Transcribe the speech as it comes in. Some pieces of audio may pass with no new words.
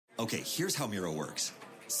Okay, here's how Miro works.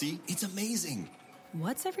 See, it's amazing.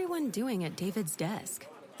 What's everyone doing at David's desk?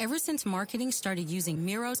 Ever since marketing started using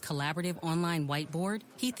Miro's collaborative online whiteboard,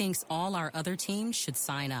 he thinks all our other teams should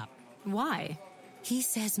sign up. Why? He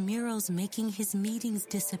says Miro's making his meetings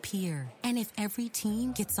disappear. And if every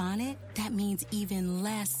team gets on it, that means even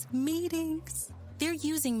less meetings. They're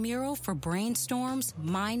using Miro for brainstorms,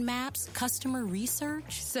 mind maps, customer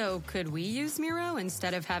research. So could we use Miro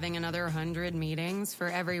instead of having another 100 meetings for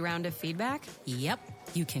every round of feedback? Yep.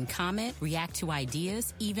 You can comment, react to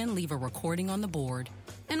ideas, even leave a recording on the board.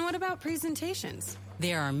 And what about presentations?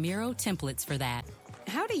 There are Miro templates for that.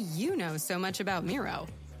 How do you know so much about Miro?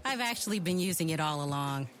 I've actually been using it all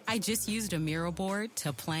along. I just used a Miro board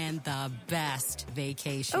to plan the best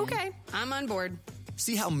vacation. Okay, I'm on board.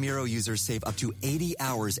 See how Miro users save up to 80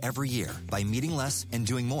 hours every year by meeting less and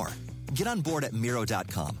doing more. Get on board at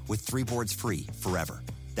Miro.com with 3 boards free forever.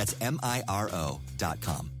 That's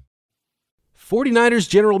MIRO.com. 49ers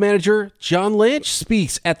general manager John Lynch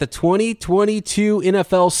speaks at the 2022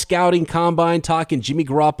 NFL Scouting Combine, talking Jimmy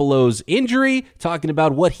Garoppolo's injury, talking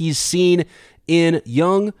about what he's seen in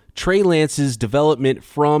young Trey Lance's development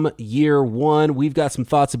from year one. We've got some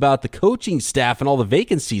thoughts about the coaching staff and all the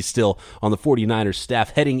vacancies still on the 49ers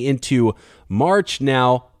staff heading into March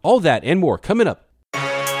now. All that and more coming up.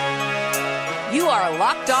 You are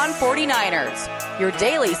Locked On 49ers, your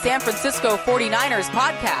daily San Francisco 49ers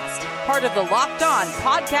podcast, part of the Locked On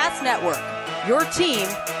Podcast Network, your team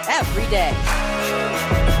every day.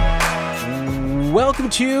 Welcome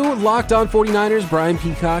to Locked On 49ers. Brian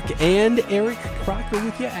Peacock and Eric Crocker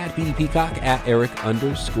with you at BD Peacock, at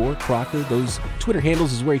Eric_Crocker. Those Twitter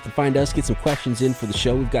handles is where you can find us. Get some questions in for the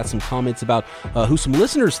show. We've got some comments about who some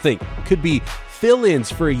listeners think could be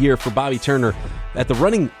fill-ins for a year for Bobby Turner at the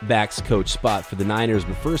running backs coach spot for the Niners.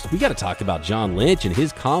 But first, we got to talk about John Lynch and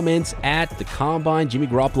his comments at the Combine. Jimmy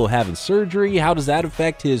Garoppolo having surgery. How does that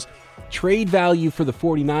affect his trade value for the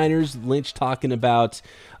 49ers? Lynch talking about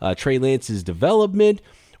Trey Lance's development.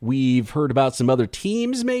 We've heard about some other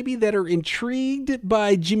teams maybe that are intrigued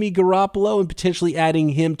by Jimmy Garoppolo and potentially adding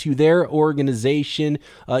him to their organization.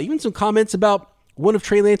 Even some comments about one of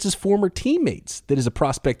Trey Lance's former teammates that is a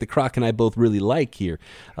prospect that Croc and I both really like here,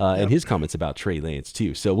 and his comments about Trey Lance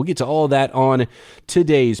too. So we'll get to all of that on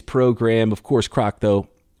today's program. Of course, Croc, though,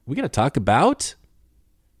 we got to talk about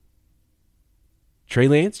Trey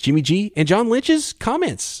Lance, Jimmy G, and John Lynch's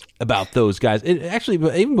comments about those guys. And actually,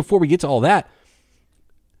 even before we get to all that,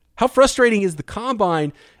 how frustrating is the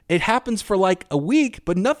Combine? It happens for like a week,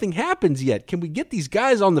 but nothing happens yet. Can we get these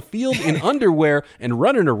guys on the field in underwear and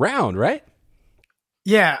running around, right?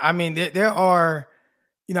 Yeah, I mean, there are,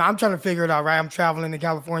 I'm trying to figure it out, right? I'm traveling to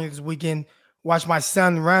California this weekend, watch my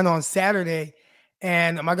son run on Saturday,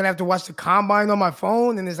 and am I going to have to watch the Combine on my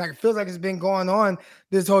phone? And it feels like it's been going on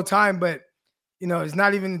this whole time, but it's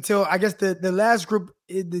not even until, I guess, the last group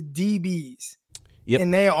is the DBs. Yep.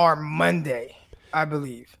 And they are Monday, I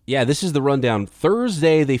believe. Yeah, this is the rundown.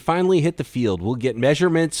 Thursday, they finally hit the field. We'll get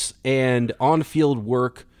measurements and on-field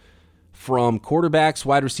work from quarterbacks,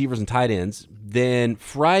 wide receivers, and tight ends. Then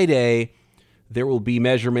Friday, there will be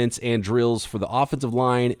measurements and drills for the offensive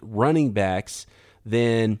line, running backs.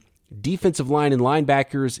 Then defensive line and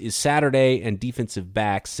linebackers is Saturday, and defensive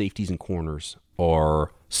backs, safeties, and corners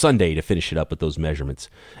are Sunday to finish it up with those measurements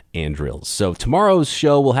and drills. So tomorrow's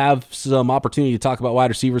show, we'll have some opportunity to talk about wide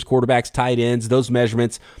receivers, quarterbacks, tight ends, those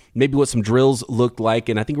measurements, maybe what some drills looked like.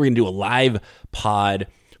 And I think we're going to do a live pod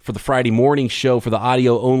for the Friday morning show for the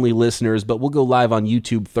audio-only listeners, but we'll go live on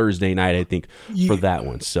YouTube Thursday night, I think, for that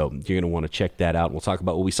one. So you're going to want to check that out. We'll talk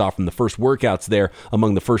about what we saw from the first workouts there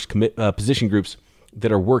among the first position groups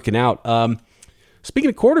that are working out. Speaking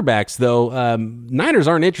of quarterbacks, though, Niners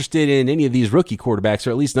aren't interested in any of these rookie quarterbacks, or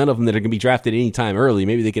at least none of them that are going to be drafted anytime early.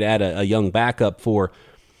 Maybe they could add a young backup for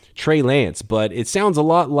Trey Lance. But it sounds a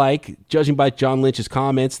lot like, judging by John Lynch's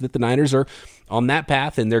comments, that the Niners are on that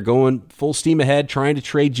path, and they're going full steam ahead, trying to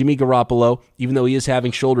trade Jimmy Garoppolo, even though he is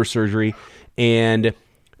having shoulder surgery, and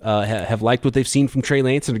have liked what they've seen from Trey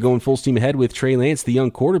Lance, and are going full steam ahead with Trey Lance, the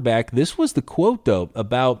young quarterback. This was the quote, though,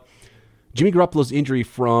 about Jimmy Garoppolo's injury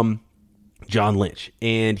from John Lynch.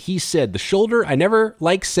 And he said, the shoulder, I never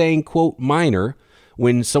like saying, quote, minor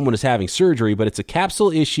when someone is having surgery, but it's a capsule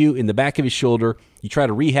issue in the back of his shoulder. You try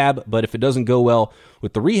to rehab, but if it doesn't go well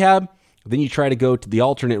with the rehab, then you try to go to the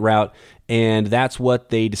alternate route, and that's what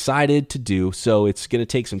they decided to do. So it's going to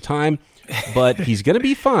take some time, but he's going to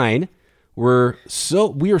be fine. We are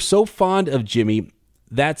so fond of Jimmy.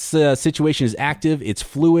 That situation is active. It's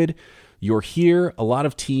fluid. You're here. A lot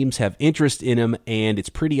of teams have interest in him, and it's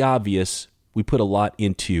pretty obvious we put a lot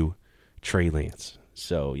into Trey Lance.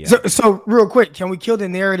 So, yeah. So real quick, can we kill the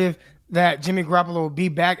narrative that Jimmy Garoppolo will be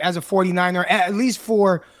back as a 49er, at least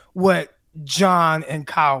for what John and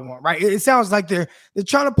Kyle want, right? It sounds like they're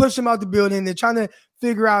trying to push him out the building. They're trying to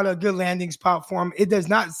figure out a good landing spot for him. It does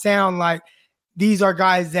not sound like these are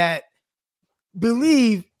guys that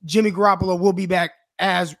believe Jimmy Garoppolo will be back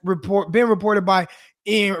as been reported by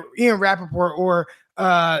Ian Rappaport or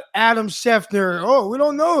Adam Schefter. Oh, we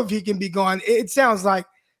don't know if he can be gone. It sounds like,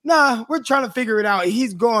 nah, we're trying to figure it out.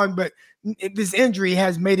 He's gone, but this injury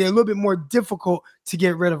has made it a little bit more difficult to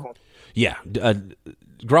get rid of him. Yeah,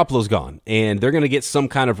 Garoppolo's gone, and they're going to get some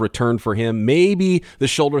kind of return for him. Maybe the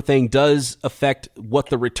shoulder thing does affect what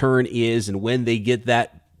the return is and when they get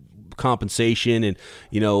that compensation and,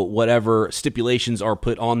 whatever stipulations are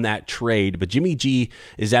put on that trade. But Jimmy G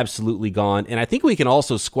is absolutely gone. And I think we can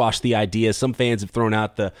also squash the idea. Some fans have thrown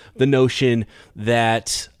out the notion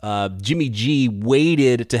that Jimmy G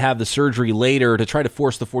waited to have the surgery later to try to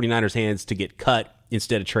force the 49ers' hands to get cut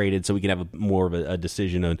instead of traded, so we can have more of a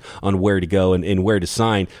decision on where to go and where to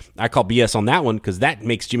sign. I call BS on that one because that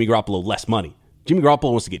makes Jimmy Garoppolo less money. Jimmy Garoppolo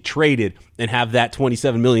wants to get traded and have that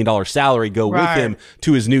 $27 million salary go with him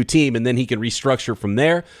to his new team, and then he can restructure from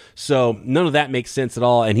there. So none of that makes sense at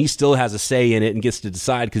all, and he still has a say in it and gets to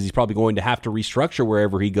decide because he's probably going to have to restructure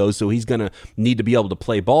wherever he goes, so he's going to need to be able to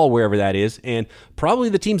play ball wherever that is. And probably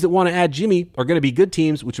the teams that want to add Jimmy are going to be good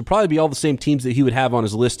teams, which would probably be all the same teams that he would have on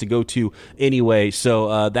his list to go to anyway.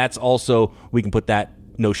 So that's also, we can put that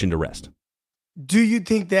notion to rest. Do you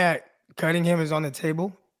think that cutting him is on the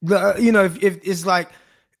table? If it's like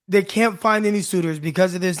they can't find any suitors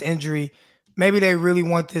because of this injury, maybe they really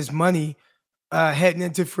want this money heading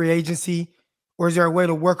into free agency, or is there a way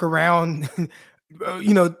to work around,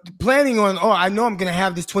 planning on, I know I'm going to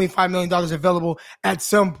have this $25 million available at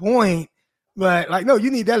some point, but no, you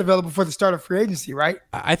need that available for the start of free agency, right?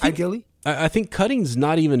 Ideally. I think cutting's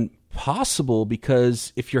not even possible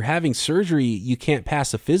because if you're having surgery, you can't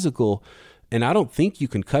pass a physical, and I don't think you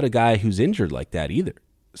can cut a guy who's injured like that either.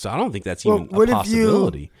 So I don't think that's even a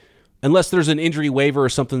possibility. Unless there's an injury waiver or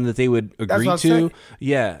something that they would agree to. Saying.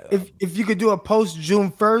 Yeah. If you could do a post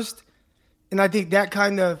June 1st, and I think that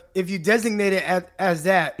kind of, if you designate it as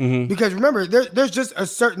that, because remember, there's just a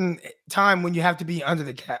certain time when you have to be under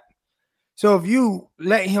the cap. So if you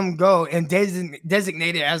let him go and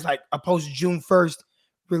designate it as like a post June 1st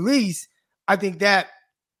release, I think that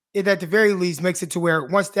it at the very least makes it to where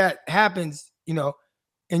once that happens,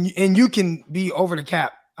 and you can be over the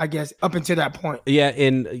cap, I guess, up until that point. Yeah,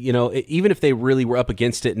 and, even if they really were up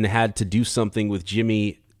against it and had to do something with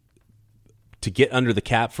Jimmy to get under the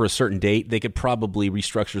cap for a certain date, they could probably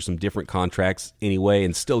restructure some different contracts anyway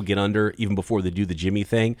and still get under even before they do the Jimmy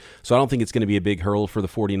thing. So I don't think it's going to be a big hurdle for the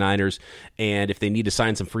 49ers. And if they need to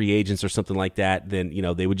sign some free agents or something like that, then,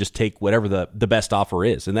 they would just take whatever the best offer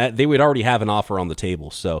is. And that they would already have an offer on the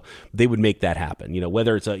table. So they would make that happen.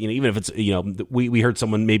 Whether it's even if it's, we heard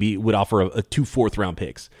someone maybe would offer a 2 4th-round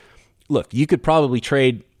picks. Look, you could probably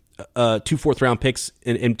trade 2 4th-round picks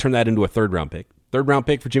and turn that into a 3rd-round pick. 3rd-round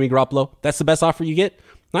pick for Jimmy Garoppolo. That's the best offer you get.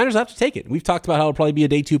 Niners have to take it. We've talked about how it'll probably be a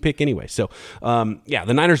day 2 pick anyway. So,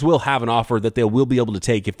 the Niners will have an offer that they will be able to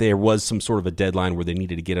take if there was some sort of a deadline where they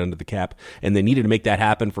needed to get under the cap and they needed to make that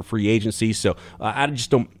happen for free agency. So, I just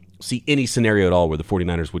don't see any scenario at all where the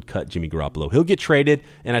 49ers would cut Jimmy Garoppolo. He'll get traded,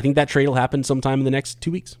 and I think that trade will happen sometime in the next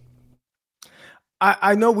 2 weeks.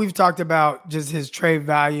 I know we've talked about just his trade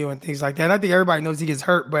value and things like that. And I think everybody knows he gets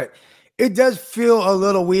hurt, but it does feel a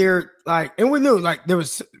little weird. And we knew there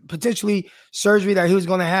was potentially surgery that he was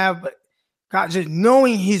going to have, but God, just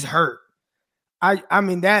knowing he's hurt, I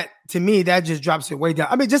mean, that to me, that just drops it way down.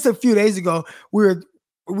 I mean, just a few days ago, we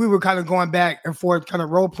were kind of going back and forth, kind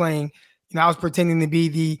of role playing. I was pretending to be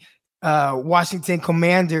the Washington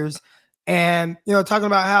Commanders, and talking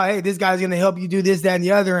about how, hey, this guy's going to help you do this, that, and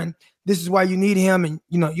the other, and this is why you need him, and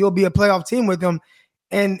you'll be a playoff team with him,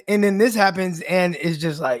 and then this happens, and it's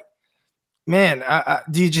just like, man,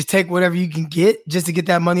 do you just take whatever you can get just to get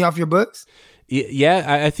that money off your books? Yeah,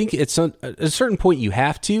 I think at a certain point you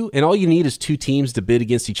have to, and all you need is 2 teams to bid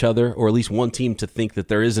against each other, or at least one team to think that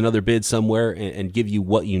there is another bid somewhere and give you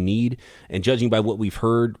what you need. And judging by what we've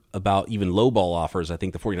heard about even lowball offers, I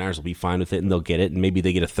think the 49ers will be fine with it and they'll get it, and maybe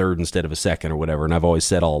they get a 3rd instead of a 2nd or whatever. And I've always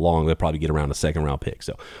said all along they'll probably get around a 2nd-round pick.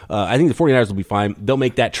 So I think the 49ers will be fine. They'll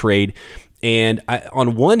make that trade. And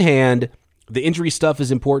on one hand, the injury stuff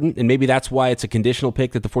is important, and maybe that's why it's a conditional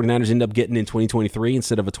pick that the 49ers end up getting in 2023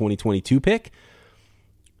 instead of a 2022 pick.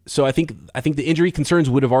 So I think the injury concerns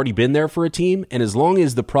would have already been there for a team, and as long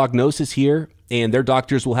as the prognosis here and their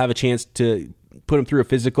doctors will have a chance to put them through a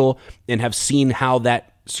physical and have seen how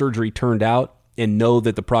that surgery turned out and know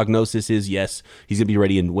that the prognosis is, yes, he's going to be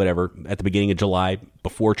ready in whatever, at the beginning of July,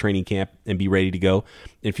 before training camp, and be ready to go,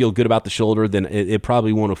 and feel good about the shoulder, then it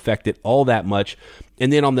probably won't affect it all that much.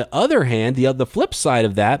 And then on the other hand, the flip side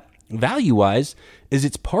of that, value-wise, is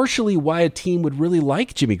it's partially why a team would really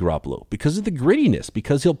like Jimmy Garoppolo, because of the grittiness,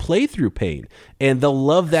 because he'll play through pain, and they'll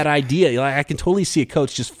love that idea. Like, I can totally see a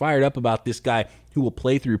coach just fired up about this guy who will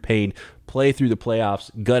play through pain, play through the playoffs,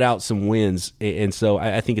 gut out some wins. And so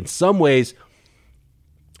I think in some ways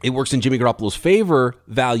it works in Jimmy Garoppolo's favor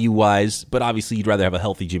value-wise, but obviously you'd rather have a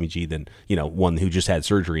healthy Jimmy G than, one who just had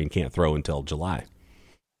surgery and can't throw until July.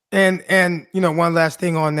 And one last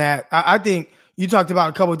thing on that. I think you talked about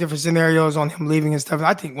a couple of different scenarios on him leaving and stuff. And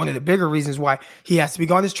I think one of the bigger reasons why he has to be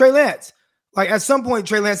gone is Trey Lance. Like, at some point,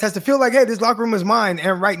 Trey Lance has to feel like, hey, this locker room is mine.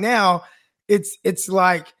 And right now, it's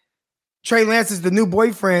like Trey Lance is the new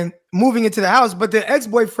boyfriend moving into the house, but the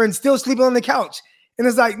ex-boyfriend's still sleeping on the couch. And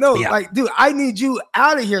it's like, no, like, dude, I need you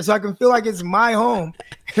out of here so I can feel like it's my home.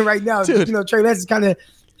 And right now, Trey Lance is kind of,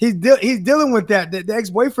 he's dealing with that. The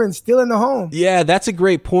ex-boyfriend's still in the home. Yeah, that's a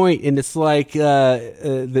great point. And it's like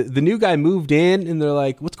the new guy moved in, and they're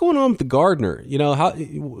like, what's going on with the gardener?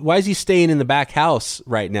 Why is he staying in the back house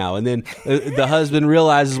right now? And then the husband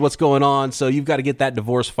realizes what's going on, so you've got to get that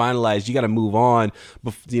divorce finalized. You got to move on,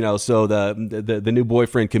 so the new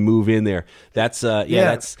boyfriend can move in there. That's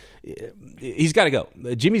that's. He's got to go.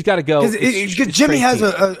 Jimmy's got to go. Because Jimmy has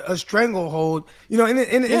a stranglehold, and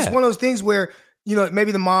it's one of those things where,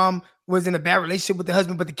 maybe the mom was in a bad relationship with the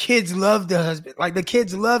husband, but the kids love the husband. Like, the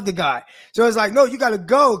kids love the guy. So it's like, no, you got to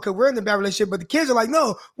go because we're in a bad relationship. But the kids are like,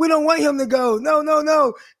 no, we don't want him to go.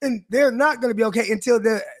 No. And they're not going to be okay until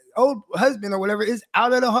the old husband or whatever is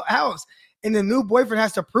out of the house. And the new boyfriend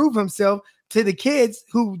has to prove himself to the kids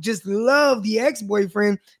who just love the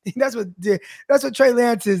ex-boyfriend. That's what Trey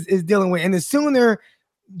Lance is dealing with. And the sooner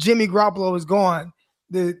Jimmy Garoppolo is gone,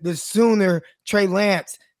 the sooner Trey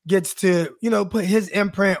Lance gets to, put his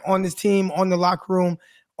imprint on this team, on the locker room,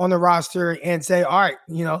 on the roster, and say, all right,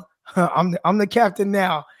 I'm the captain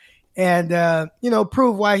now, and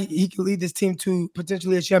prove why he can lead this team to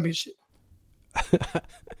potentially a championship.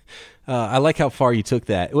 I like how far you took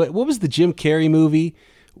that. What was the Jim Carrey movie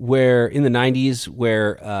where in the 90s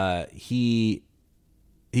where he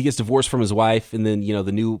gets divorced from his wife, and then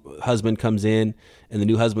the new husband comes in, and the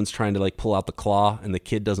new husband's trying to like pull out the claw, and the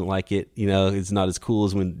kid doesn't like it. It's not as cool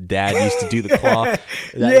as when Dad used to do the claw.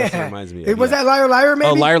 That's what reminds me of. Was that Liar Liar? Maybe.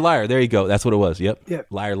 Oh, Liar Liar. There you go. That's what it was. Yep. Yep.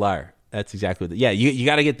 Liar Liar. That's exactly what. You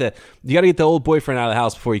got to get the old boyfriend out of the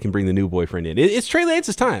house before you can bring the new boyfriend in. It's Trey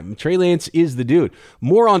Lance's time. Trey Lance is the dude.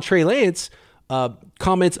 More on Trey Lance.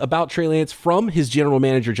 Comments about Trey Lance from his general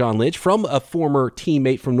manager John Lynch, from a former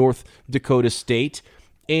teammate from North Dakota State,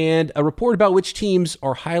 and a report about which teams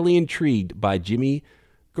are highly intrigued by Jimmy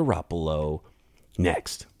Garoppolo.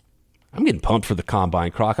 Next. I'm getting pumped for the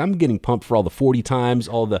combine, Croc. I'm getting pumped for all the 40 times,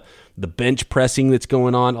 all the bench pressing that's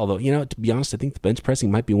going on. Although, to be honest, I think the bench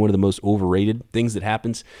pressing might be one of the most overrated things that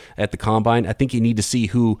happens at the combine. I think you need to see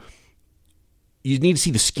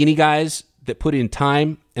the skinny guys that put in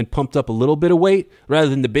time and pumped up a little bit of weight rather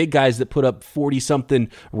than the big guys that put up 40-something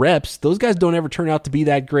reps. Those guys don't ever turn out to be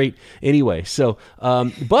that great anyway. So,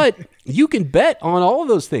 but you can bet on all of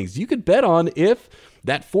those things. You could bet on if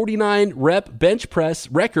that 49-rep bench press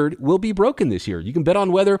record will be broken this year. You can bet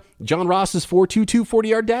on whether John Ross's 4.22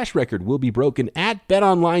 40-yard dash record will be broken at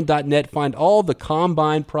betonline.net. Find all the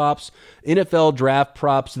combine props, NFL draft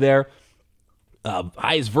props there.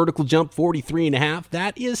 Highest vertical jump, 43.5.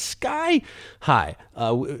 That is sky high.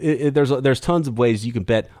 There's tons of ways you can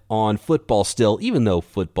bet on football still, even though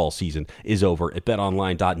football season is over at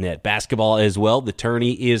betonline.net. Basketball as well. The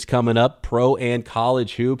tourney is coming up. Pro and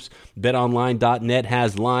college hoops. Betonline.net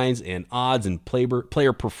has lines and odds and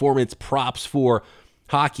player performance props for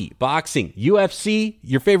hockey, boxing, UFC,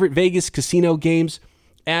 your favorite Vegas casino games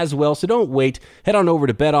as well. So don't wait. Head on over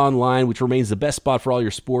to BetOnline, which remains the best spot for all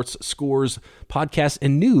your sports, scores, podcasts,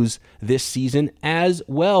 and news this season as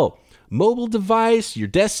well. Mobile device, your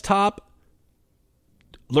desktop.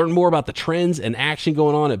 Learn more about the trends and action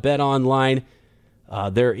going on at BetOnline.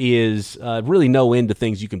 There is really no end to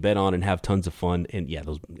things you can bet on and have tons of fun. And yeah,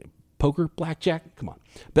 those poker, blackjack, come on.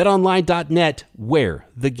 BetOnline.net, where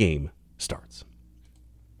the game starts.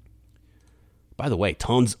 By the way,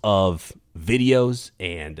 tons of videos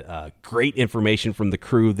and great information from the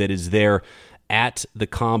crew that is there at the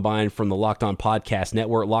Combine from the Locked On Podcast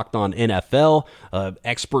Network, Locked On NFL,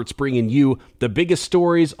 experts bringing you the biggest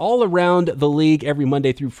stories all around the league every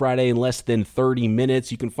Monday through Friday in less than 30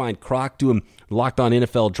 minutes. You can find Croc doing Locked On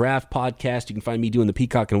NFL Draft Podcast. You can find me doing the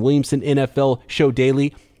Peacock and Williamson NFL Show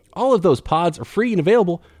Daily. All of those pods are free and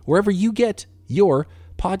available wherever you get your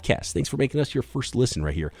podcast. Thanks for making us your first listen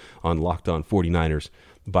right here on Locked On 49ers,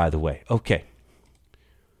 by the way. Okay.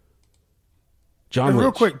 John Lynch.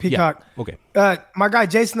 Real quick, Peacock. Yeah. Okay. My guy,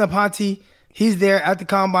 Jason Aponte, he's there at the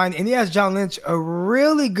Combine, and he asked John Lynch a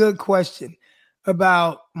really good question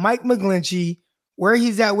about Mike McGlinchey, where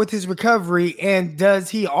he's at with his recovery, and does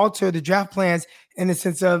he alter the draft plans in the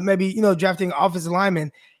sense of maybe, drafting offensive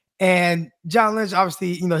linemen. And John Lynch,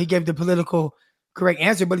 obviously, he gave the political correct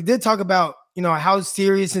answer, but he did talk about, how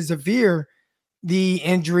serious and severe the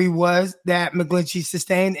injury was that McGlinchey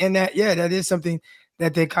sustained, and that is something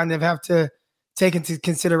that they kind of have to take into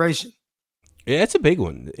consideration. Yeah, it's a big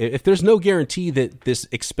one. If there's no guarantee that this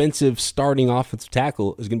expensive starting offensive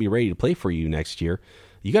tackle is going to be ready to play for you next year,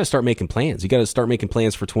 you got to start making plans. You got to start making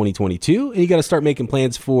plans for 2022, and you got to start making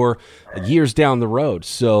plans for years down the road.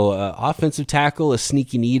 So offensive tackle, a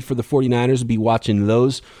sneaky need for the 49ers. We'll be watching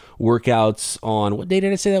those workouts on, what day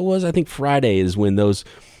did I say that was? I think Friday is when those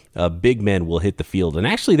big men will hit the field. And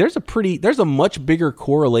actually, there's a much bigger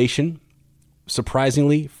correlation,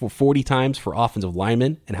 surprisingly, for 40 times for offensive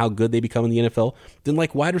linemen and how good they become in the NFL than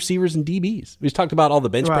like wide receivers and DBs. We just talked about all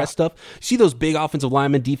the bench press stuff. You see those big offensive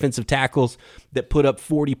linemen, defensive tackles that put up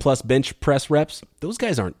 40 plus bench press reps. Those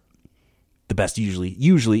guys aren't the best usually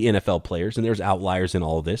NFL players, and there's outliers in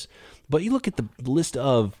all of this. But you look at the list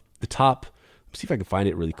of the top, let's see if I can find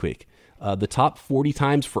it really quick. The top 40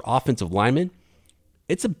 times for offensive linemen,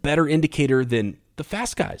 it's a better indicator than the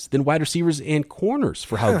fast guys, than wide receivers and corners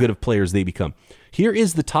for how good of players they become. Here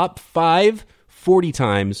is the top 40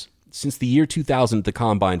 times since the year 2000 at the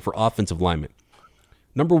Combine for offensive linemen.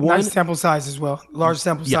 Number one. Nice sample size as well. Large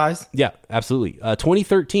sample size. Yeah, absolutely.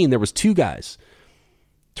 2013, there was two guys,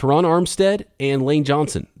 Teron Armstead and Lane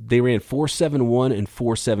Johnson. They ran 4.71 and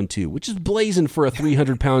 4.72, which is blazing for a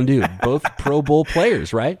 300-pound dude. Both Pro Bowl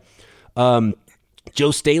players, right?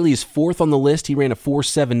 Joe Staley is fourth on the list. He ran a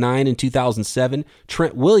 4.79 in 2007.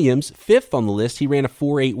 Trent Williams, fifth on the list. He ran a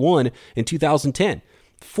 4.81 in 2010.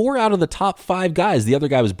 4 out of the top 5 guys. The other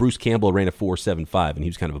guy was Bruce Campbell, ran a 4.75, and he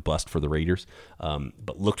was kind of a bust for the Raiders,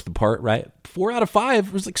 but looked the part, right? 4 out of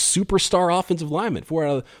 5 was like superstar offensive linemen. 4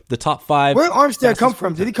 out of the top 5. Where did Armstead come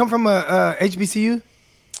from? Did he come from a HBCU?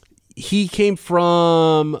 He came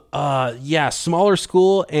from, smaller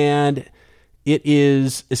school, and it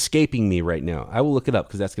is escaping me right now. I will look it up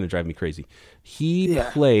because that's going to drive me crazy. He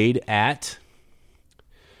played at,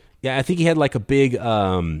 I think he had like a big,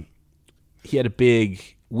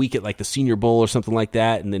 week at like the Senior Bowl or something like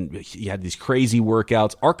that, and then he had these crazy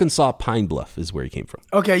workouts. Arkansas Pine Bluff is where he came from.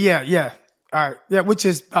 Okay, yeah. All right, yeah, which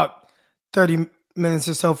is about 30 minutes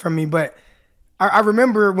or so from me. But I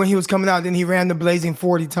remember when he was coming out, then he ran the blazing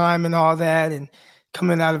 40 time and all that, and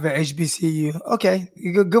coming out of an HBCU. Okay,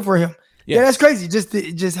 good for him. Yeah, that's crazy.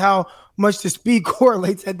 Just how much the speed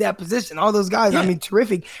correlates at that position. All those guys, I mean,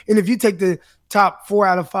 terrific. And if you take the top 4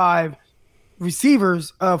 out of 5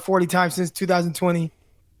 receivers 40 times since 2020,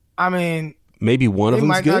 I mean, maybe one of them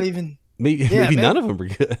might good. Not even. Maybe none of them are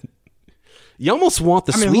good. You almost want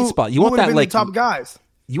the sweet spot. You want that like top guys.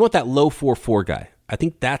 You want that low 4.4 guy. I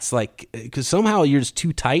think that's like, because somehow you're just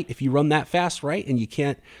too tight if you run that fast, right? And you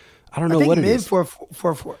can't. I don't know what it is.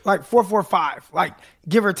 4.4, like 4.45, like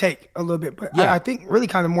give or take a little bit, but I think really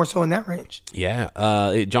kind of more so in that range.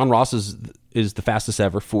 Yeah, John Ross is the fastest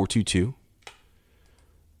ever, 4.22.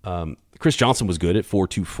 Chris Johnson was good at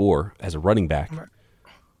 4.24 as a running back. Right.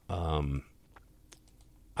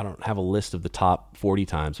 I don't have a list of the top 40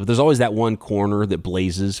 times, but there's always that one corner that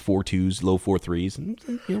blazes 4.2s, low 4.3s, and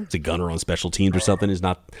it's a gunner on special teams or something, is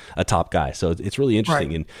not a top guy. So it's really interesting,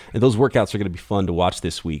 right. and those workouts are going to be fun to watch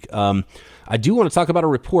this week. I do want to talk about a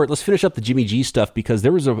report. Let's finish up the Jimmy G stuff, because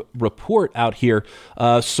there was a report out here.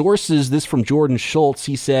 Sources, this from Jordan Schultz,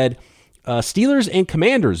 he said, Steelers and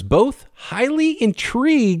Commanders both highly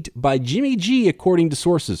intrigued by Jimmy G, according to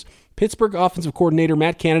sources. Pittsburgh offensive coordinator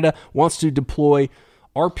Matt Canada wants to deploy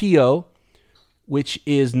RPO, which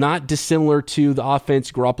is not dissimilar to the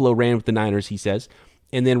offense Garoppolo ran with the Niners, he says.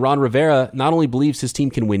 And then Ron Rivera not only believes his team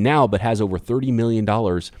can win now, but has over $30 million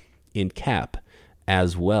in cap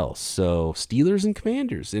as well. So Steelers and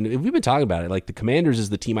Commanders. And we've been talking about it. Like, the Commanders is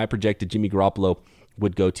the team I projected Jimmy Garoppolo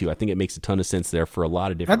would go to. I think it makes a ton of sense there for a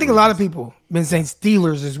lot of different reasons. A lot of people have been saying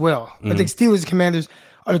Steelers as well. Mm-hmm. I think Steelers and Commanders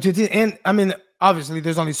are the two teams. And, I mean, obviously,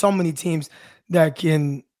 there's only so many teams that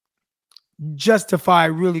can justify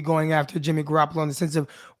really going after Jimmy Garoppolo in the sense of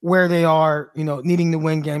where they are, needing to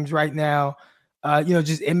win games right now.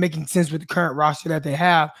 Just it making sense with the current roster that they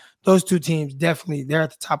have. Those two teams, definitely, they're at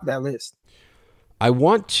the top of that list. I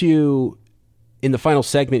want to in the final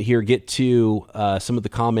segment here, get to some of the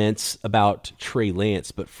comments about Trey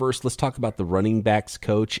Lance. But first, let's talk about the running backs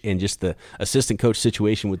coach and just the assistant coach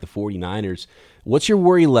situation with the 49ers. What's your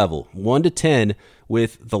worry level, 1 to 10,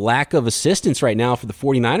 with the lack of assistants right now for the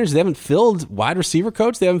 49ers? They haven't filled wide receiver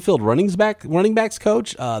coach. They haven't filled running backs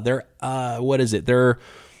coach. They're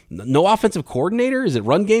no offensive coordinator. Is it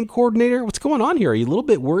run game coordinator? What's going on here? Are you a little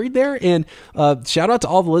bit worried there? And shout out to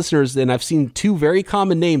all the listeners. And I've seen two very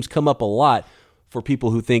common names come up a lot for people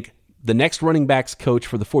who think the next running backs coach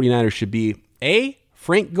for the 49ers should be A,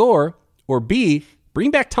 Frank Gore, or B,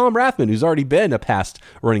 bring back Tom Rathman, who's already been a past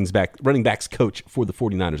running backs coach for the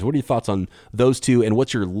 49ers. What are your thoughts on those two, and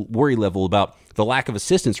what's your worry level about the lack of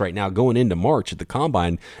assistance right now going into March at the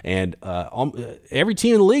Combine? And every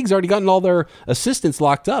team in the league's already gotten all their assistants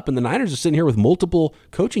locked up, and the Niners are sitting here with multiple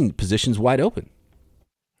coaching positions wide open.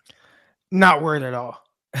 Not worried at all.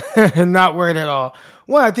 Not worried at all.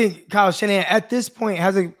 Well, I think Kyle Shanahan at this point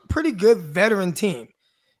has a pretty good veteran team.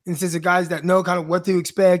 And since the guys that know kind of what to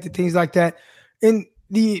expect and things like that. And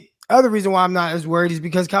the other reason why I'm not as worried is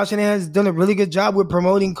because Kyle Shanahan has done a really good job with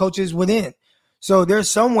promoting coaches within. So there's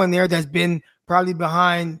someone there that's been probably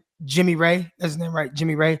behind Jimmy Ray. That's his name, right?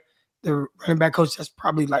 Jimmy Ray, the running back coach that's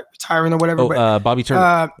probably like retiring or whatever. Bobby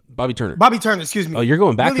Turner. Bobby Turner, excuse me. Oh, you're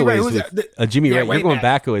going back really a ways with Jimmy Ray. You're going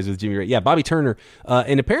back a ways with Jimmy Ray. Yeah, Bobby Turner.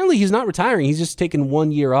 And apparently he's not retiring. He's just taking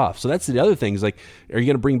 1 year off. So that's the other thing. Is like, are you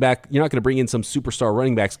going to bring back – you're not going to bring in some superstar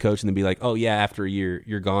running backs coach and then be like, oh, yeah, after a year,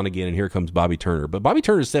 you're gone again, and here comes Bobby Turner. But Bobby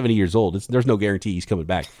Turner is 70 years old. There's no guarantee he's coming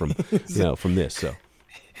back from from this. So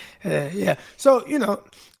yeah. So,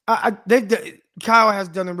 Kyle has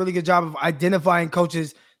done a really good job of identifying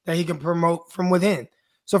coaches that he can promote from within.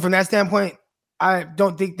 So from that standpoint, I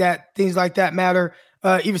don't think that things like that matter,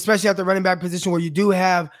 even especially at the running back position where you do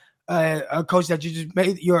have a coach that you just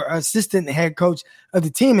made your assistant head coach of the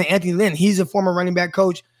team, and Anthony Lynn. He's a former running back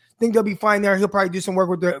coach. I think they'll be fine there. He'll probably do some work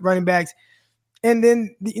with the running backs. And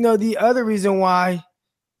then, the other reason why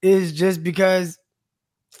is just because,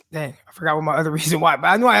 I forgot what my other reason why, but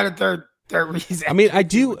I know I had a third reason. I mean, I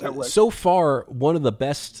do. So far, one of the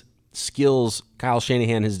best skills Kyle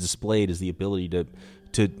Shanahan has displayed is the ability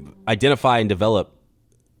to identify and develop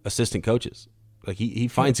assistant coaches. Like he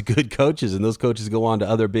finds good coaches, and those coaches go on to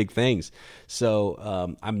other big things.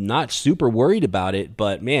 So I'm not super worried about it.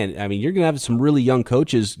 But man, I mean, you're going to have some really young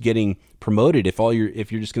coaches getting promoted. If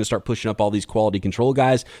you're just going to start pushing up all these quality control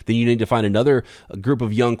guys, then you need to find another group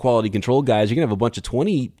of young quality control guys. You're going to have a bunch of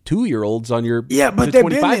 22-year-olds on your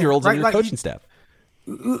 25-year-olds on your coaching staff.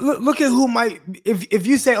 Look at who might. If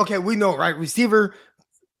you say, okay, we know, right, receiver,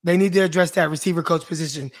 they need to address that receiver coach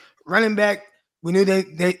position. Running back, we knew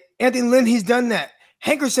they Anthony Lynn, he's done that.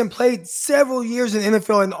 Hankerson played several years in the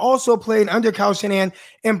NFL and also played under Kyle Shanahan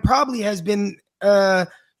and probably has been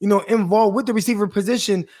involved with the receiver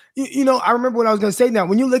position. I remember what I was going to say now.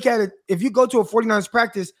 When you look at it, if you go to a 49ers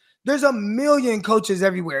practice, there's a million coaches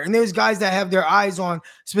everywhere. And there's guys that have their eyes on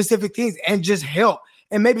specific things and just help.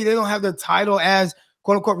 And maybe they don't have the title as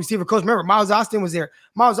quote-unquote receiver coach. Remember, Miles Austin was there.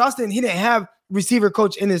 Miles Austin, he didn't have receiver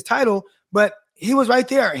coach in his title, but he was right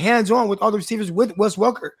there, hands-on with all the receivers with Wes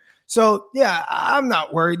Welker. So, yeah, I'm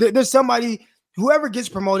not worried. There's somebody, whoever gets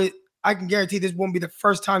promoted, I can guarantee this won't be the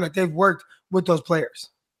first time that they've worked with those players,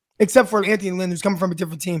 except for Anthony Lynn, who's coming from a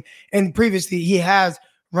different team. And previously, he has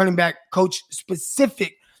running back coach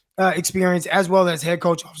specific experience as well as head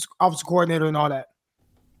coach, offensive coordinator, and all that.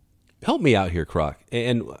 Help me out here, Croc.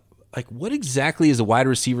 And like, what exactly is a wide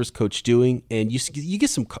receivers coach doing? And you get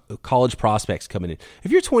some college prospects coming in.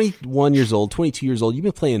 If you're 21 years old, 22 years old, you've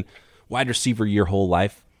been playing wide receiver your whole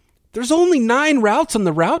life. There's only 9 routes on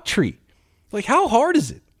the route tree. Like, how hard is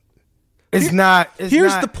it? Here's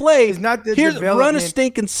the play. It's not the Here's development. Run a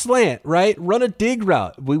stinking slant, right? Run a dig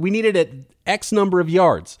route. We need it at X number of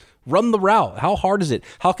yards. Run the route. How hard is it?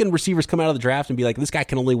 How can receivers come out of the draft and be like, this guy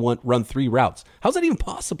can only run 3 routes? How's that even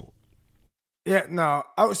possible? Yeah, no.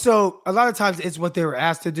 So a lot of times it's what they were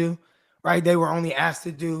asked to do, right? They were only asked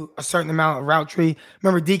to do a certain amount of route tree.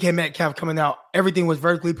 Remember DK Metcalf coming out, everything was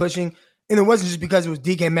vertically pushing. And it wasn't just because it was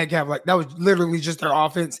DK Metcalf. Like, that was literally just their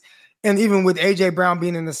offense. And even with A.J. Brown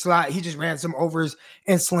being in the slot, he just ran some overs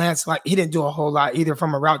and slants. Like, he didn't do a whole lot either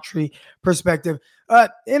from a route tree perspective.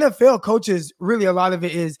 NFL coaches, really a lot of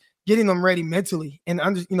it is getting them ready mentally and,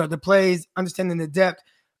 the plays, understanding the depth,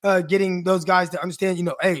 getting those guys to understand,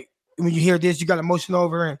 hey, when you hear this, you got to motion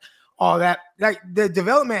over and all that. Like, the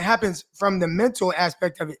development happens from the mental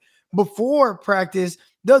aspect of it. Before practice,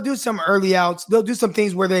 they'll do some early outs. They'll do some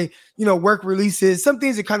things where they, work releases, some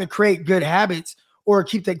things that kind of create good habits or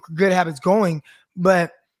keep the good habits going.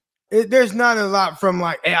 But there's not a lot from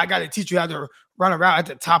like, hey, I got to teach you how to run a route at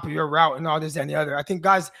the top of your route and all this and the other. I think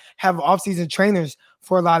guys have off-season trainers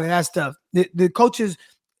for a lot of that stuff. The coaches,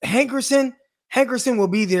 Hankerson will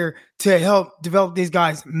be there to help develop these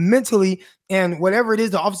guys mentally, and whatever it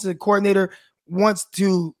is the offensive coordinator wants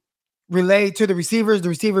to relay to the receivers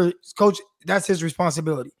coach, that's his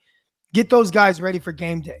responsibility. Get those guys ready for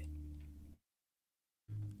game day.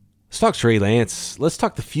 Let's talk Trey Lance. Let's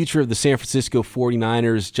talk the future of the San Francisco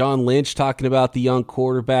 49ers. John Lynch talking about the young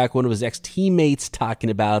quarterback. One of his ex-teammates talking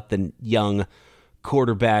about the young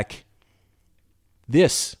quarterback.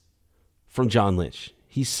 This from John Lynch.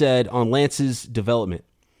 He said on Lance's development,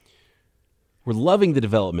 we're loving the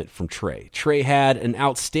development from Trey. Trey had an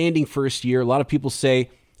outstanding first year. A lot of people say,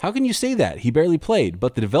 how can you say that? He barely played,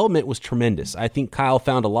 but the development was tremendous. I think Kyle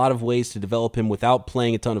found a lot of ways to develop him without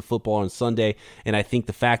playing a ton of football on Sunday, and I think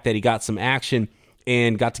the fact that he got some action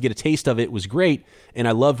and got to get a taste of it was great, and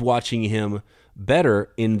I loved watching him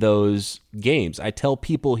better in those games. I tell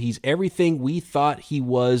people he's everything we thought he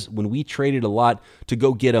was when we traded a lot to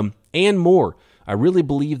go get him and more. I really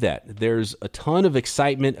believe that. There's a ton of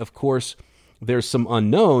excitement. Of course, there's some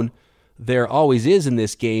unknown. There always is in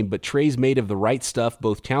this game, but Trey's made of the right stuff,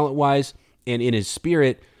 both talent-wise and in his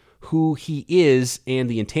spirit, who he is and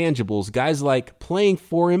the intangibles. Guys like playing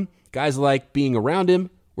for him, guys like being around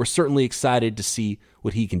him, we're certainly excited to see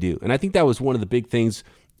what he can do. And I think that was one of the big things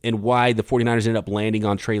and why the 49ers ended up landing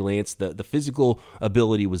on Trey Lance. The physical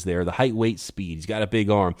ability was there, the height, weight, speed. He's got a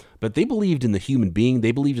big arm. But they believed in the human being.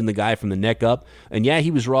 They believed in the guy from the neck up. And yeah,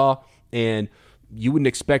 he was raw, and you wouldn't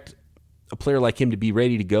expect a player like him to be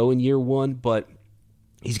ready to go in year one, but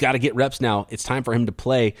he's got to get reps now. It's time for him to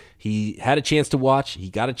play. He had a chance to watch. He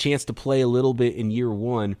got a chance to play a little bit in year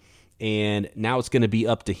one, and now it's going to be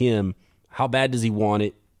up to him. How bad does he want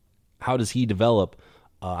it? How does he develop?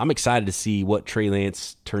 I'm excited to see what Trey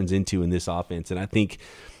Lance turns into in this offense, and I think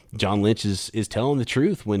John Lynch is telling the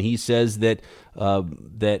truth when he says that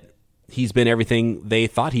that he's been everything they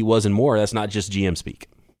thought he was and more. That's not just GM speak.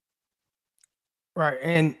 Right,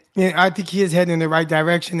 and I think he is heading in the right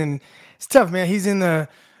direction, and it's tough, man. He's in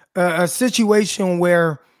a situation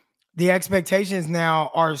where the expectations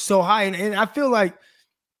now are so high, and I feel like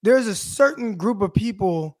there's a certain group of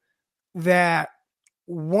people that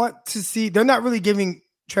want to see, they're not really giving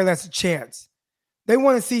Trey Lance a chance. They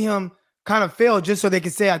want to see him kind of fail just so they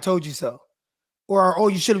can say, I told you so. Or, oh,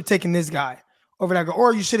 you should have taken this guy over that guy.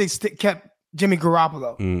 Or you should have kept Jimmy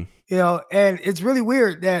Garoppolo. You know, and it's really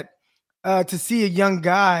weird that to see a young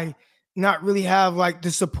guy not really have like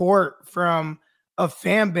the support from a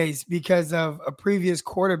fan base because of a previous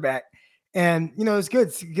quarterback. And, you know, it's good.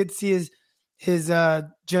 It's good to see his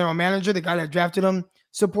general manager, the guy that drafted him,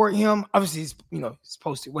 support him. Obviously, he's, you know,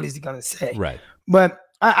 supposed to. What is he going to say? Right. But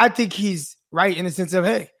I think he's right in the sense of,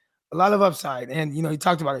 hey, a lot of upside. And, you know, he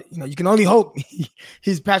talked about it. You know, you can only hope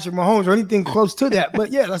he's Patrick Mahomes or anything close to that.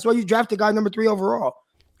 But, yeah, that's why you drafted guy number 3 overall.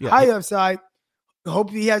 Yeah. High upside.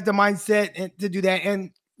 Hope he has the mindset to do that.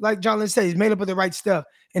 And like John Lynch said, he's made up of the right stuff.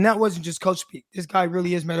 And that wasn't just coach speak. This guy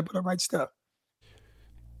really is made up of the right stuff.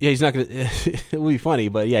 Yeah, he's not going to – it will be funny,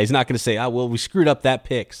 but, yeah, he's not going to say, oh, well, we screwed up that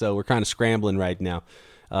pick, so we're kind of scrambling right now.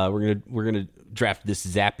 We're gonna draft this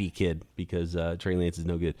Zappy kid because Trey Lance is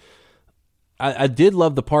no good. I did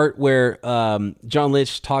love the part where John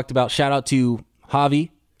Lynch talked about – shout out to Javi,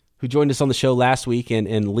 who joined us on the show last week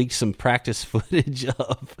and leaked some practice footage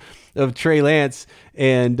of Trey Lance.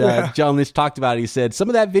 And John Lynch talked about it. He said, some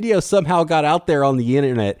of that video somehow got out there on the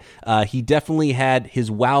internet. He definitely had his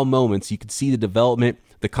wow moments. You could see the development,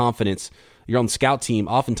 the confidence. You're on the scout team.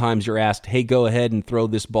 Oftentimes you're asked, hey, go ahead and throw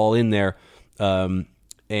this ball in there.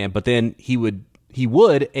 But then he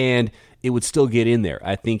would, and it would still get in there.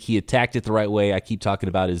 I think he attacked it the right way. I keep talking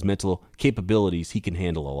about his mental capabilities. He can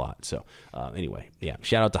handle a lot. So anyway, yeah,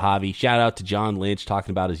 shout out to Javi. Shout out to John Lynch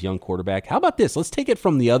talking about his young quarterback. How about this? Let's take it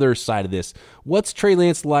from the other side of this. What's Trey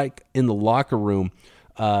Lance like in the locker room?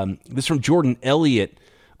 This from Jordan Elliott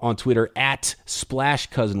on Twitter, at Splash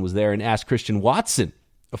Cousin was there and asked Christian Watson,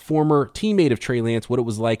 a former teammate of Trey Lance, what it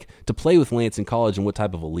was like to play with Lance in college and what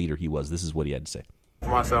type of a leader he was. This is what he had to say. For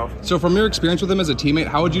myself. So from your experience with him as a teammate,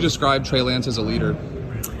 how would you describe Trey Lance as a leader?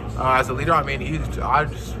 As a leader, I mean, I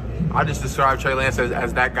just describe Trey Lance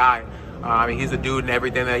as that guy. I mean, he's a dude in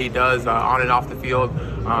everything that he does on and off the field.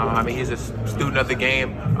 I mean, he's a student of the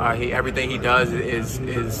game. Everything he does is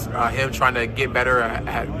him trying to get better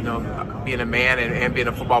at you know, being a man and being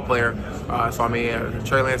a football player. So I mean,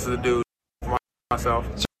 Trey Lance is a dude. For myself.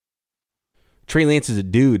 Trey Lance is a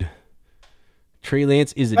dude. Trey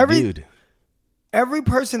Lance is a dude. Every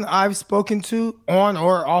person I've spoken to on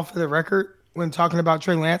or off of the record when talking about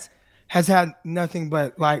Trey Lance has had nothing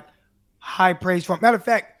but like high praise for him. Matter of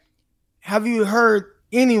fact, have you heard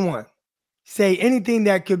anyone say anything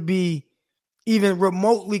that could be even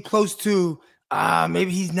remotely close to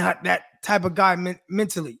maybe he's not that type of guy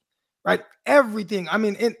mentally, right? Everything. I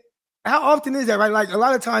mean, how often is that, right? Like a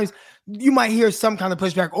lot of times you might hear some kind of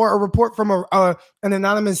pushback or a report from an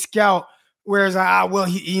anonymous scout, whereas well,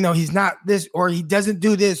 he's not this, or he doesn't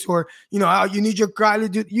do this, or you need your guy to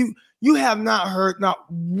do. You have not heard not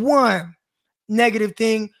one negative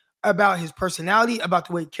thing about his personality, about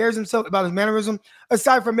the way he carries himself, about his mannerism,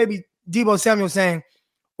 aside from maybe Deebo Samuel saying,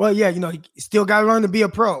 well, yeah, he still got to learn to be a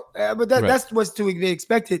pro. But that's what's to be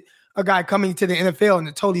expected, a guy coming to the NFL in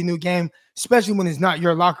a totally new game, especially when it's not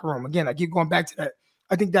your locker room. Again, I keep going back to that.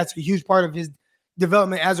 I think that's a huge part of his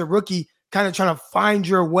development as a rookie, kind of trying to find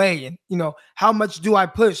your way. And, how much do I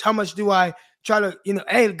push? How much do I try to,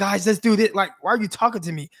 hey, guys, let's do this. Like, why are you talking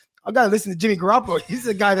to me? I got to listen to Jimmy Garoppolo. He's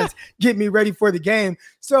the guy that's getting me ready for the game.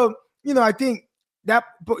 So, I think that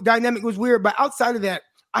dynamic was weird. But outside of that,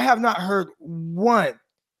 I have not heard one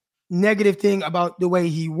negative thing about the way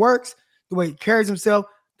he works, the way he carries himself,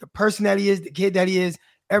 the person that he is, the kid that he is.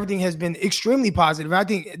 Everything has been extremely positive. I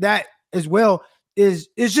think that as well is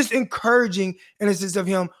just encouraging in a sense of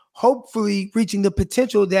him hopefully reaching the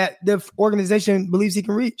potential that the organization believes he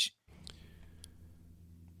can reach.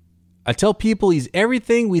 I tell people he's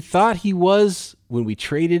everything we thought he was when we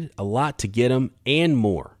traded a lot to get him and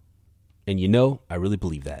more. And I really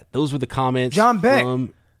believe that. Those were the comments.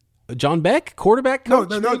 John Beck, quarterback coach.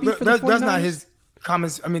 No, that's not his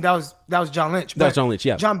comments. I mean, that was John Lynch. That was John Lynch,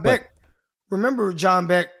 yeah. John Beck, remember John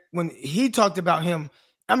Beck when he talked about him?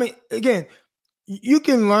 I mean, again, you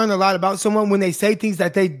can learn a lot about someone when they say things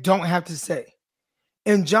that they don't have to say.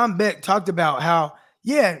 And John Beck talked about how,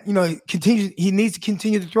 he needs to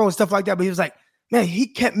continue to throw and stuff like that. But he was like, man, he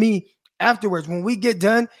kept me afterwards. When we get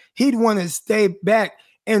done, he'd want to stay back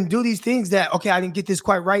and do these things that, okay, I didn't get this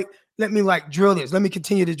quite right. Let me drill this. Let me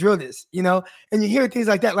continue to drill this, and you hear things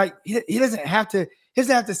like that. Like he doesn't have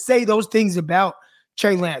to say those things about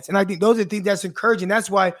Trey Lance. And I think those are things that's encouraging. That's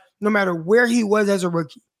why no matter where he was as a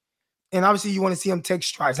rookie, and obviously you want to see him take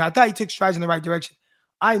strides. And I thought he took strides in the right direction.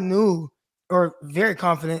 I knew, or very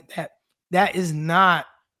confident, that is not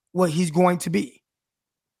what he's going to be.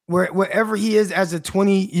 Wherever he is as a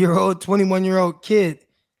 20-year-old, 21-year-old kid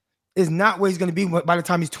is not where he's going to be by the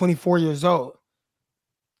time he's 24 years old.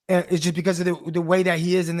 And it's just because of the way that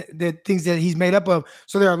he is and the things that he's made up of.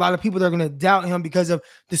 So there are a lot of people that are going to doubt him because of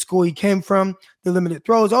the school he came from, the limited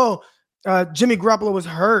throws. Jimmy Garoppolo was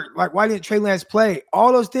hurt. Like, why didn't Trey Lance play?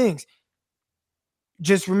 All those things.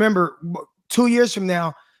 Just remember, 2 years from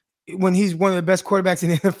now, when he's one of the best quarterbacks in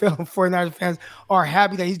the NFL, 49ers fans are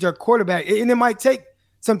happy that he's their quarterback. And it might take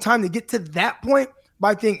some time to get to that point, but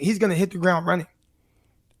I think he's going to hit the ground running.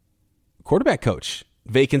 Quarterback coach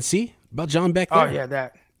vacancy about John Beck there. Oh, yeah,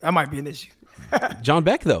 that might be an issue. John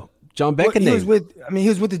Beck, though. John Beck, he was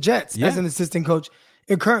with the Jets as an assistant coach,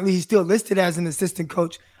 and currently he's still listed as an assistant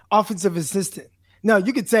coach, offensive assistant. Now,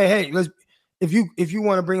 you could say, hey, if you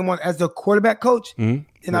want to bring him on as the quarterback coach, then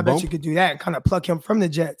I bet you could do that and kind of pluck him from the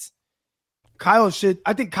Jets. I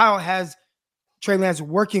think Kyle has Trey Lance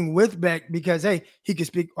working with Beck because, hey, he can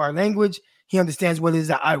speak our language. He understands what it is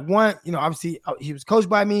that I want. Obviously he was coached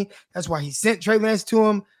by me. That's why he sent Trey Lance to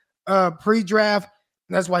him pre-draft.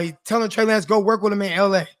 And that's why he's telling Trey Lance, go work with him in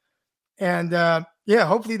LA. And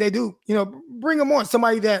hopefully they do, bring him on.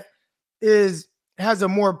 Somebody that has a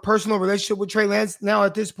more personal relationship with Trey Lance now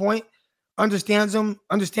at this point, understands him,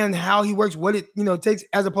 understands how he works, what it takes,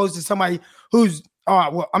 as opposed to somebody who's,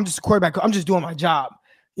 I'm just a quarterback. I'm just doing my job.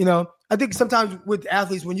 I think sometimes with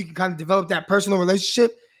athletes, when you can kind of develop that personal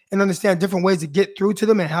relationship and understand different ways to get through to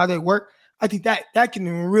them and how they work, I think that can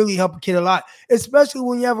really help a kid a lot, especially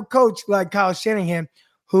when you have a coach like Kyle Shanahan,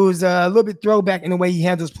 who's a little bit throwback in the way he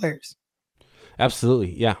handles players.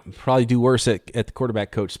 Absolutely. Yeah. Probably do worse at the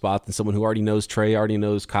quarterback coach spot than someone who already knows Trey, already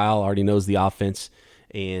knows Kyle, already knows the offense.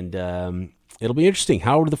 And it'll be interesting.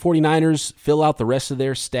 How do the 49ers fill out the rest of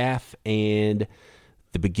their staff and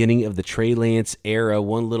the beginning of the Trey Lance era?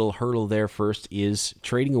 One little hurdle there first is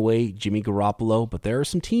trading away Jimmy Garoppolo, but there are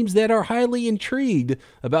some teams that are highly intrigued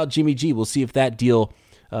about Jimmy G. We'll see if that deal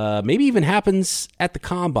maybe even happens at the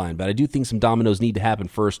combine, but I do think some dominoes need to happen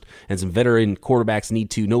first, and some veteran quarterbacks need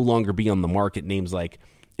to no longer be on the market, names like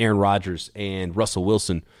Aaron Rodgers and Russell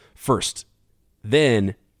Wilson first.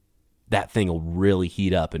 Then that thing will really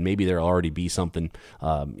heat up, and maybe there'll already be something,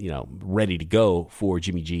 ready to go for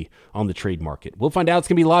Jimmy G on the trade market. We'll find out. It's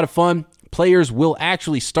going to be a lot of fun. Players will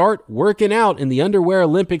actually start working out in the underwear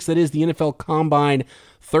Olympics that is the NFL Combine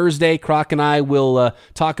Thursday, Croc and I will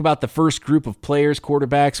talk about the first group of players,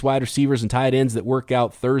 quarterbacks, wide receivers, and tight ends that work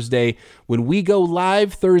out Thursday. When we go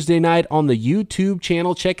live Thursday night on the YouTube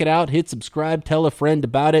channel, check it out. Hit subscribe. Tell a friend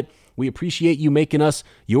about it. We appreciate you making us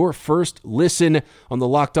your first listen on the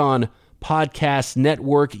Locked On Podcast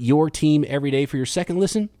Network, your team every day. For your second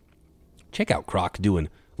listen, check out Croc doing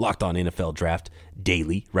Locked On NFL Draft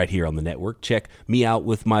daily right here on the network. Check me out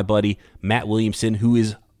with my buddy Matt Williamson, who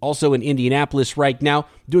is also in Indianapolis right now,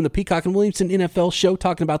 doing the Peacock and Williamson NFL show,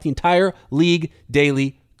 talking about the entire league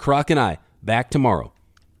daily. Croc and I back tomorrow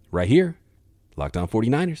right here, Locked On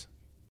 49ers.